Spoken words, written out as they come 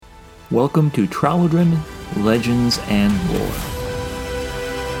Welcome to Tralodren, Legends, and Lore.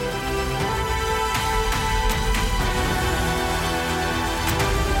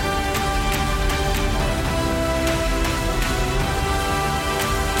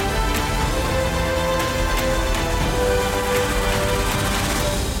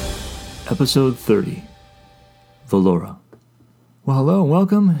 Episode 30, Velora. Well, hello and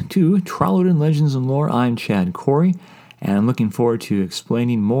welcome to Tralodren, Legends, and Lore. I'm Chad Corey, and I'm looking forward to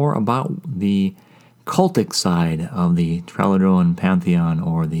explaining more about the cultic side of the Tralodren pantheon,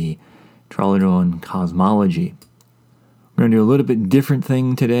 or the Tralodren cosmology. We're going to do a little bit different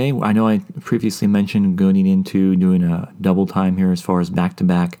thing today. I know I previously mentioned going into doing a double time here as far as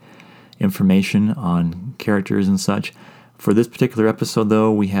back-to-back information on characters and such. For this particular episode,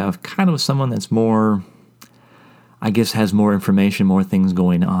 though, we have kind of someone that's more, I guess, has more information, more things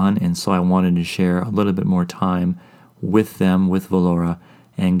going on, and so I wanted to share a little bit more time with them, with Velora,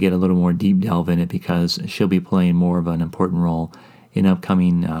 and get a little more deep delve in it, because she'll be playing more of an important role in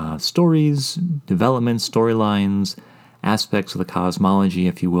upcoming stories, developments, storylines, aspects of the cosmology,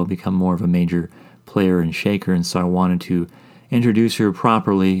 if you will, become more of a major player and shaker, and so I wanted to introduce her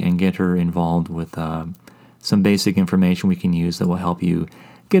properly and get her involved with some basic information we can use that will help you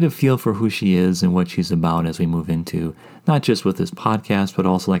get a feel for who she is and what she's about as we move into, not just with this podcast, but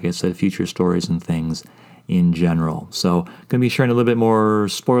also, like I said, future stories and things in general. So, going to be sharing a little bit more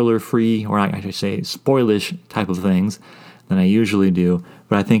spoiler-free, or I should say spoilish type of things than I usually do,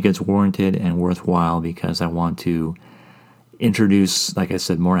 but I think it's warranted and worthwhile because I want to introduce, like I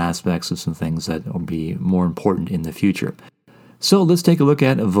said, more aspects of some things that will be more important in the future. So, let's take a look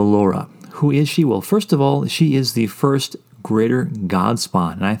at Velora. Who is she? Well, first of all, she is the first greater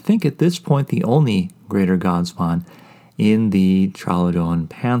godspawn, and I think at this point the only greater godspawn in the Tralodren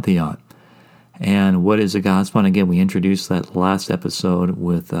pantheon. And what is a godspawn? Again, we introduced that last episode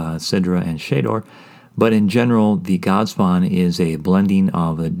with Sidra and Shador, but in general, the godspawn is a blending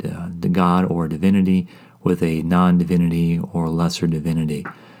of the god or divinity with a non-divinity or lesser divinity.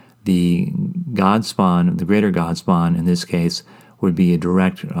 The godspawn, the greater godspawn in this case, would be a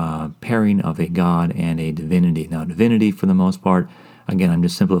direct pairing of a god and a divinity. Now, divinity, for the most part, again, I'm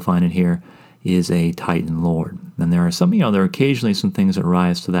just simplifying it here, is a Titan Lord. And there are some, there are occasionally some things that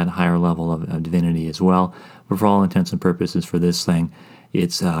rise to that higher level of divinity as well, but for all intents and purposes for this thing,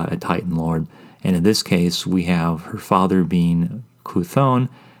 it's a Titan Lord. And in this case, we have her father being Cuthon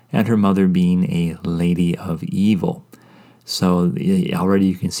and her mother being a Lady of Evil. So already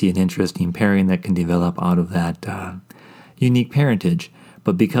you can see an interesting pairing that can develop out of that unique parentage.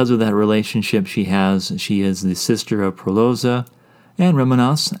 But because of that relationship she is the sister of Proloza and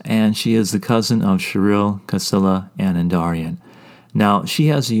Remenos, and she is the cousin of Shiril, Cassilla, and Andarian. Now, she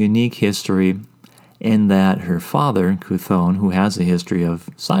has a unique history in that her father, Cuthon, who has a history of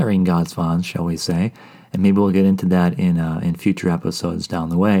siring godspawn, shall we say, and maybe we'll get into that in future episodes down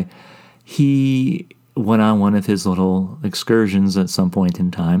the way, he went on one of his little excursions at some point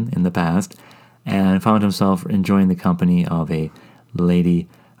in time in the past, and found himself enjoying the company of a Lady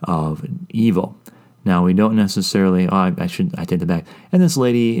of Evil. Now, we don't necessarily, I take that back, and this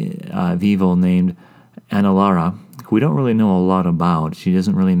Lady of Evil named Analara, who we don't really know a lot about. She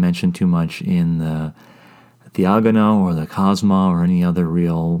doesn't really mention too much in the Theogona or the Cosma or any other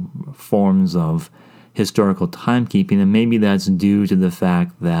real forms of historical timekeeping, and maybe that's due to the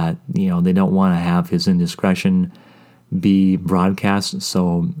fact that, they don't want to have his indiscretion be broadcast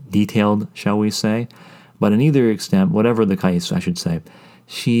so detailed, shall we say. But in either extent, whatever the case, I should say,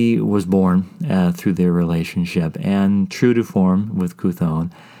 she was born through their relationship, and true to form with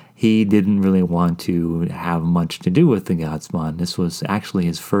Cuthon, he didn't really want to have much to do with the godspawn. This was actually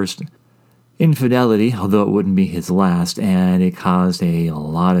his first infidelity, although it wouldn't be his last, and it caused a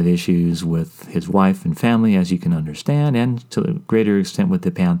lot of issues with his wife and family, as you can understand, and to a greater extent with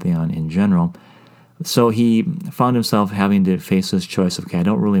the Pantheon in general. So he found himself having to face this choice of, I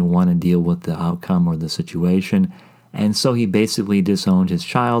don't really want to deal with the outcome or the situation, and so he basically disowned his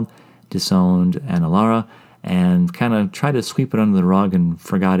child, disowned Analara, and kind of tried to sweep it under the rug and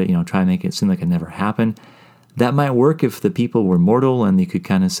forgot it, try to make it seem like it never happened. That might work if the people were mortal and you could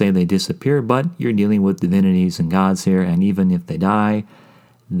kind of say they disappear, but you're dealing with divinities and gods here, and even if they die,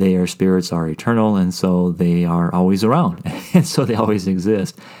 their spirits are eternal, and so they are always around, and so they always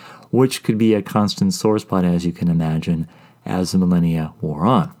exist, which could be a constant sore spot, as you can imagine, as the millennia wore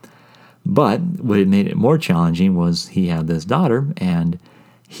on. But what it made it more challenging was he had this daughter, and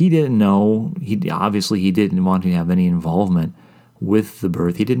he didn't know, he didn't want to have any involvement with the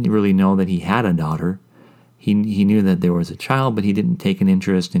birth. He didn't really know that he had a daughter. He knew that there was a child, but he didn't take an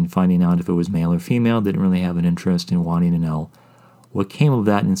interest in finding out if it was male or female, didn't really have an interest in wanting to know what came of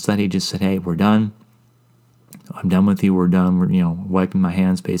that. Instead, he just said, hey, we're done. I'm done with you. We're done. We're, wiping my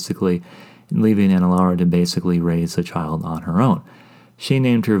hands, basically, and leaving Anna Laura to basically raise the child on her own. She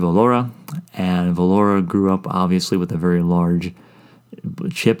named her Valora, and Valora grew up, obviously, with a very large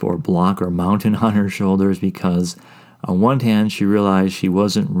chip or block or mountain on her shoulders, because on one hand, she realized she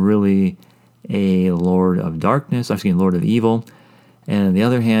wasn't really a Lord of Lord of Evil. And on the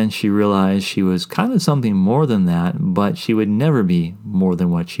other hand, she realized she was kind of something more than that, but she would never be more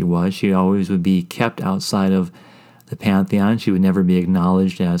than what she was. She always would be kept outside of the pantheon. She would never be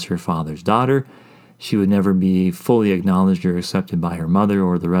acknowledged as her father's daughter. She would never be fully acknowledged or accepted by her mother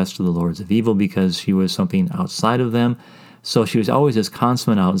or the rest of the Lords of Evil, because she was something outside of them. So she was always this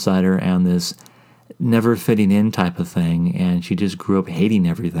consummate outsider and this never fitting in type of thing, and she just grew up hating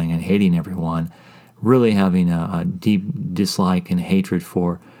everything and hating everyone, really having a deep dislike and hatred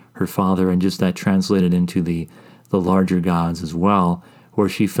for her father, and just that translated into the larger gods as well, where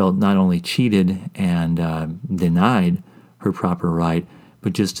she felt not only cheated and denied her proper right,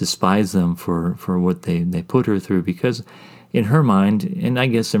 but just despised them for what they put her through, because in her mind, and I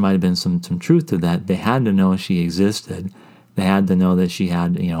guess there might have been some truth to that, they had to know she existed. They had to know that she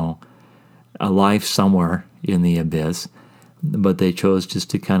had, a life somewhere in the abyss, but they chose just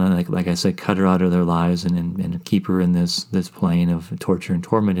to kind of, like I said, cut her out of their lives and keep her in this plane of torture and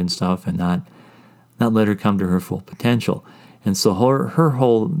torment and stuff, and not let her come to her full potential. And so her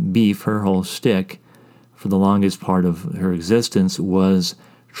whole beef, her whole shtick, for the longest part of her existence, was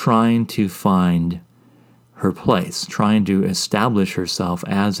trying to find her place, trying to establish herself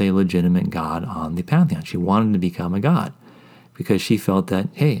as a legitimate god on the pantheon. She wanted to become a god, because she felt that,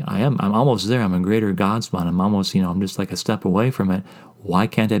 hey, I'm almost there. I'm a greater god spawn. I'm almost, I'm just like a step away from it. Why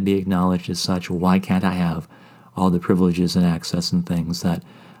can't I be acknowledged as such? Why can't I have all the privileges and access and things that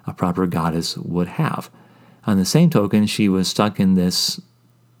a proper goddess would have? On the same token, she was stuck in this,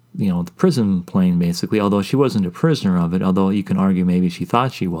 the prison plane, basically, although she wasn't a prisoner of it, although you can argue maybe she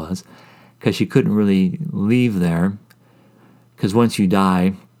thought she was, because she couldn't really leave there, because once you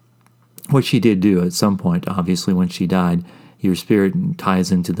die, what she did do at some point, obviously, when she died, your spirit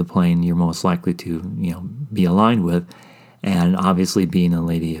ties into the plane you're most likely to, be aligned with. And obviously, being a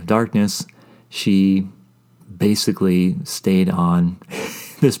lady of darkness, she basically stayed on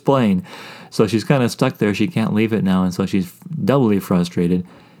this plane. So she's kind of stuck there. She can't leave it now. And so she's doubly frustrated,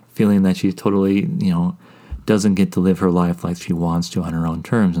 feeling that she's totally, doesn't get to live her life like she wants to on her own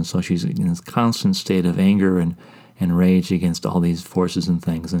terms. And so she's in this constant state of anger and rage against all these forces and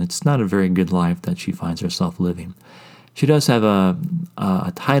things. And it's not a very good life that she finds herself living. She does have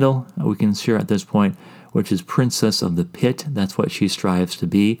a title we can share at this point, which is Princess of the Pit. That's what she strives to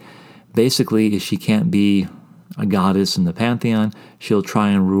be. Basically, if she can't be a goddess in the pantheon, she'll try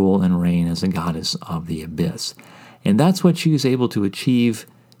and rule and reign as a goddess of the abyss. And that's what she was able to achieve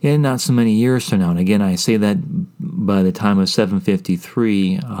in not so many years from now. And again, I say that by the time of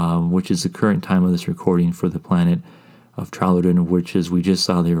 753, which is the current time of this recording for the planet of Tralodren, which is, we just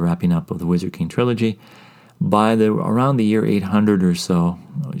saw the wrapping up of the Wizard King trilogy. By around the year 800 or so,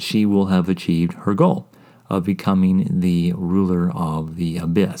 she will have achieved her goal of becoming the ruler of the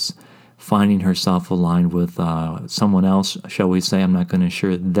abyss, finding herself aligned with someone else, shall we say. I'm not going to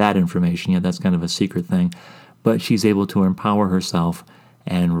share that information yet. That's kind of a secret thing. But she's able to empower herself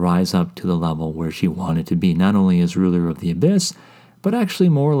and rise up to the level where she wanted to be, not only as ruler of the abyss, but actually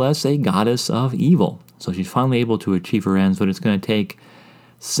more or less a goddess of evil. So she's finally able to achieve her ends, but it's going to take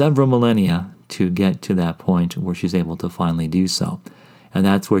several millennia to get to that point where she's able to finally do so. And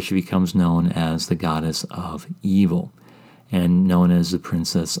that's where she becomes known as the goddess of evil and known as the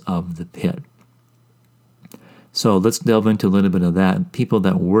Princess of the Pit. So let's delve into a little bit of that. People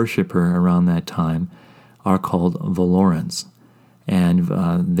that worship her around that time are called Valorans. And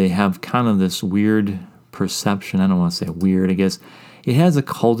they have kind of this weird perception. I don't want to say weird, I guess. It has a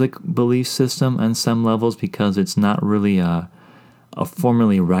cultic belief system on some levels, because it's not really a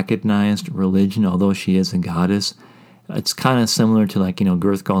formally recognized religion, although she is a goddess. It's kind of similar to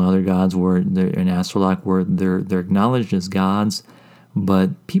Girthgal and other gods, where they're in Astrolok, where they're acknowledged as gods,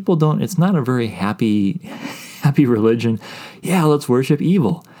 but people don't. It's not a very happy religion. Yeah, let's worship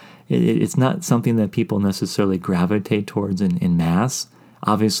evil. It's not something that people necessarily gravitate towards in mass.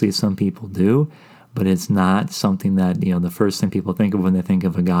 Obviously, some people do, but it's not something that, the first thing people think of when they think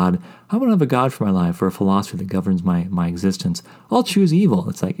of a god. I want to have a god for my life, or a philosophy that governs my existence. I'll choose evil.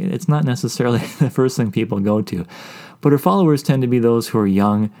 It's like, it's not necessarily the first thing people go to. But her followers tend to be those who are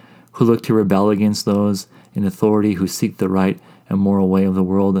young, who look to rebel against those in authority, who seek the right and moral way of the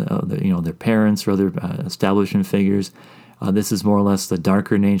world, their parents or other establishment figures. This is more or less the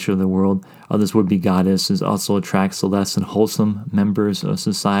darker nature of the world. This would-be goddess also attracts the less than wholesome members of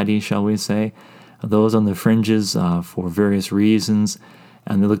society, shall we say, those on the fringes for various reasons,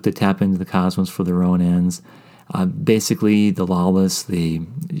 and they look to tap into the cosmos for their own ends. Basically, the lawless,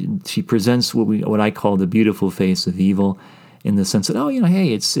 she presents what I call the beautiful face of evil, in the sense that,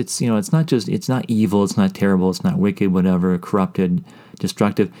 hey, it's not evil, it's not terrible, it's not wicked, whatever, corrupted,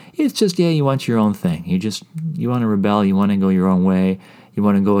 destructive. It's just, you want your own thing. You want to rebel, you want to go your own way, you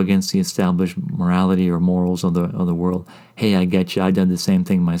want to go against the established morality or morals of the world. Hey, I get you, I did the same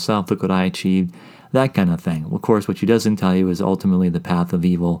thing myself, look what I achieved, that kind of thing. Of course, what she doesn't tell you is ultimately the path of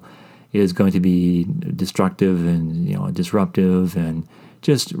evil is going to be destructive and disruptive and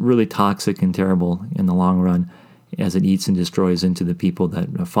just really toxic and terrible in the long run, as it eats and destroys into the people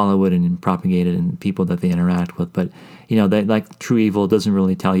that follow it and propagate it and people that they interact with. But, that, like true evil, doesn't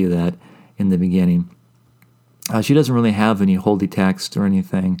really tell you that in the beginning. She doesn't really have any holy text or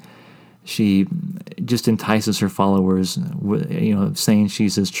anything. She just entices her followers, saying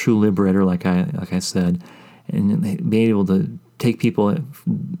she's this true liberator, like I said, and being able to take people,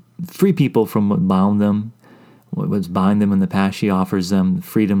 free people from what bound them, what's bind them in the past. She offers them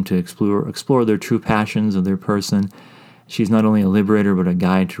freedom to explore their true passions of their person. She's not only a liberator, but a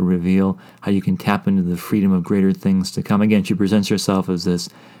guide to reveal how you can tap into the freedom of greater things to come. Again, she presents herself as this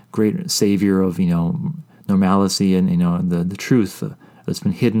great savior of, normalcy and, the truth that's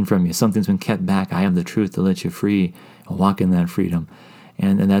been hidden from you. Something's been kept back. I have the truth to let you free and walk in that freedom.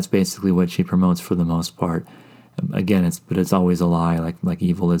 And that's basically what she promotes for the most part. Again, it's always a lie, like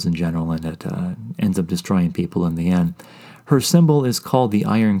evil is in general, and it ends up destroying people in the end. Her symbol is called the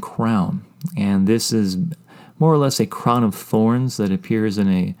Iron Crown, and this is more or less a crown of thorns that appears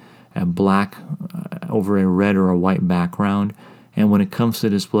in a black over a red or a white background. And when it comes to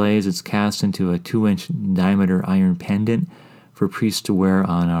displays, it's cast into a 2-inch diameter iron pendant for priests to wear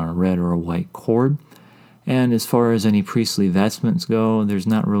on a red or a white cord. And as far as any priestly vestments go, there's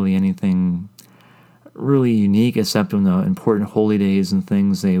not really anything really unique, except on the important holy days and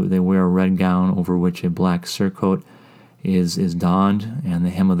things. They wear a red gown over which a black surcoat is donned, and the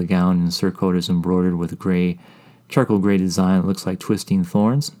hem of the gown and surcoat is embroidered with charcoal gray design that looks like twisting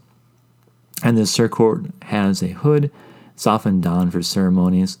thorns. And this surcoat has a hood. It's often donned for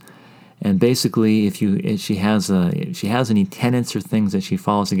ceremonies. And basically, if she has any tenets or things that she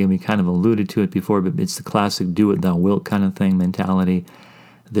follows, again, we kind of alluded to it before, but it's the classic "do it thou wilt" kind of thing mentality.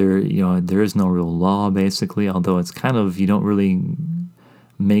 There is no real law, basically, although it's kind of, you don't really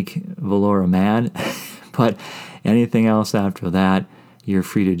make Valora mad, but anything else after that, you're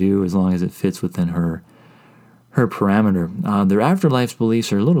free to do as long as it fits within her parameter. Their afterlife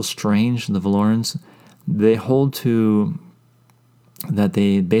beliefs are a little strange, the Valorans. They hold to that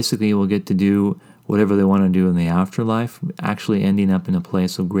they basically will get to do whatever they want to do in the afterlife, actually ending up in a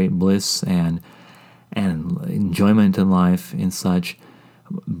place of great bliss and enjoyment in life and such.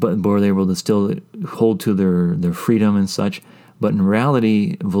 But they're able to still hold to their freedom and such. But in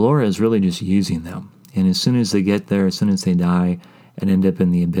reality, Valora is really just using them. And as soon as they get there, as soon as they die and end up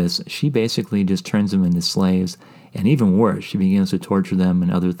in the abyss, she basically just turns them into slaves. And even worse, she begins to torture them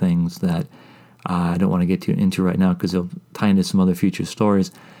and other things that I don't want to get into right now because they'll tie into some other future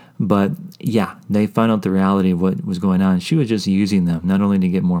stories. But yeah, they found out the reality of what was going on. She was just using them, not only to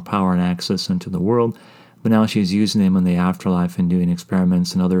get more power and access into the world, but now she's using them in the afterlife and doing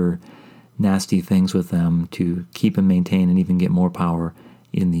experiments and other nasty things with them to keep and maintain and even get more power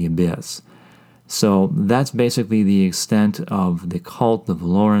in the abyss. So that's basically the extent of the cult, the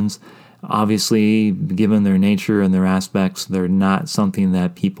Valorans. Obviously, given their nature and their aspects, they're not something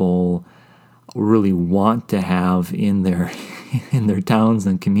that people really want to have in their towns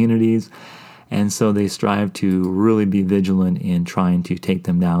and communities. And so they strive to really be vigilant in trying to take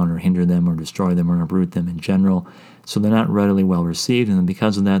them down or hinder them or destroy them or uproot them in general. So they're not readily well received, and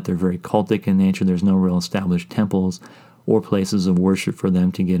because of that, they're very cultic in nature. There's no real established temples or places of worship for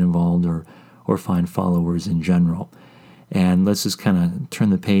them to get involved or find followers in general. And let's just kind of turn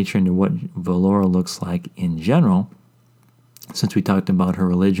the page into what Valora looks like in general, since we talked about her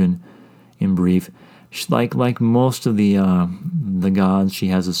religion in brief. Like most of the gods, she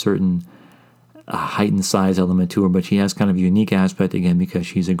has a certain heightened size element to her, but she has kind of a unique aspect, again, because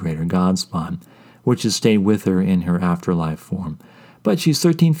she's a greater god spawn, which has stayed with her in her afterlife form. But she's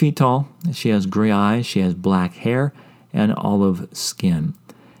 13 feet tall, she has gray eyes, she has black hair, and olive skin.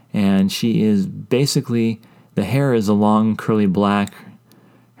 And she is basically, the hair is a long, curly black.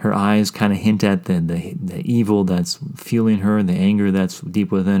 Her eyes kind of hint at the evil that's fueling her, the anger that's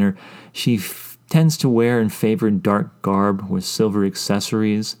deep within her. She tends to wear and favor dark garb with silver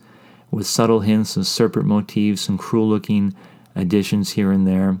accessories, with subtle hints of serpent motifs and cruel-looking additions here and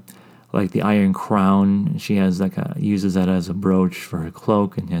there, like the Iron Crown. She has uses that as a brooch for her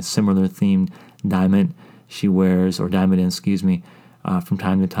cloak, and has similar themed diamond she wears, or diamond, from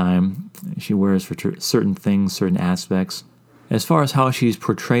time to time. She wears for certain things, certain aspects. As far as how she's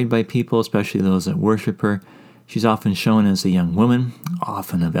portrayed by people, especially those that worship her, she's often shown as a young woman,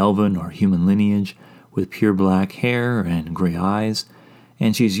 often of elven or human lineage, with pure black hair and gray eyes,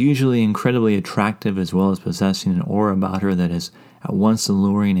 and she's usually incredibly attractive, as well as possessing an aura about her that is at once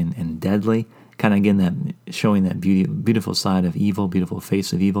alluring and deadly, kind of again showing that beautiful side of evil, beautiful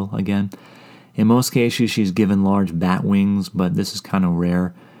face of evil again. In most cases, she's given large bat wings, but this is kind of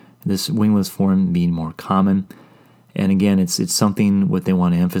rare, this wingless form being more common. And again, it's something what they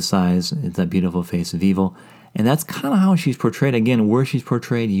want to emphasize, it's that beautiful face of evil. And that's kind of how she's portrayed. Again, where she's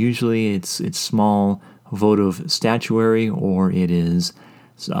portrayed, usually it's small votive statuary, or it is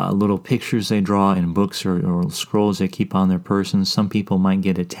little pictures they draw in books or scrolls they keep on their person. Some people might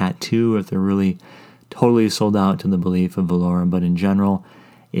get a tattoo if they're really totally sold out to the belief of Valora, but in general,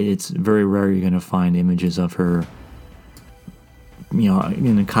 it's very rare you're going to find images of her,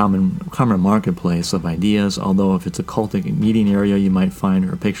 in a common marketplace of ideas. Although if it's a cultic meeting area, you might find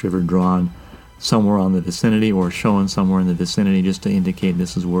a picture of her drawn somewhere on the vicinity, or shown somewhere in the vicinity, just to indicate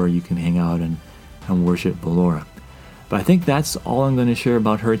this is where you can hang out and worship Valora. But I think that's all I'm going to share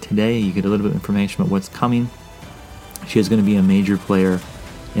about her today. You get a little bit of information about what's coming. She is going to be a major player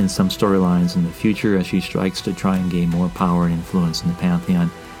in some storylines in the future as she strikes to try and gain more power and influence in the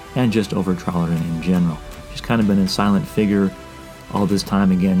Pantheon and just over Trallerton in general. She's kind of been a silent figure all this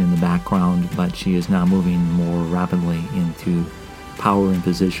time, again in the background, but she is now moving more rapidly into power and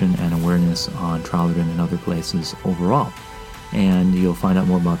position and awareness on Trallerton and other places overall. And you'll find out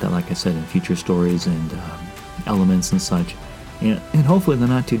more about that, like I said, in future stories and elements and such, and hopefully in the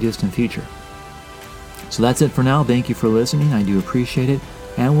not too distant future. So that's it for now. Thank you for listening. I do appreciate it,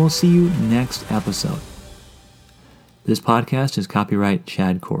 and we'll see you next episode. This podcast is copyright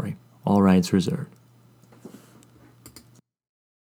Chad Corey. All rights reserved.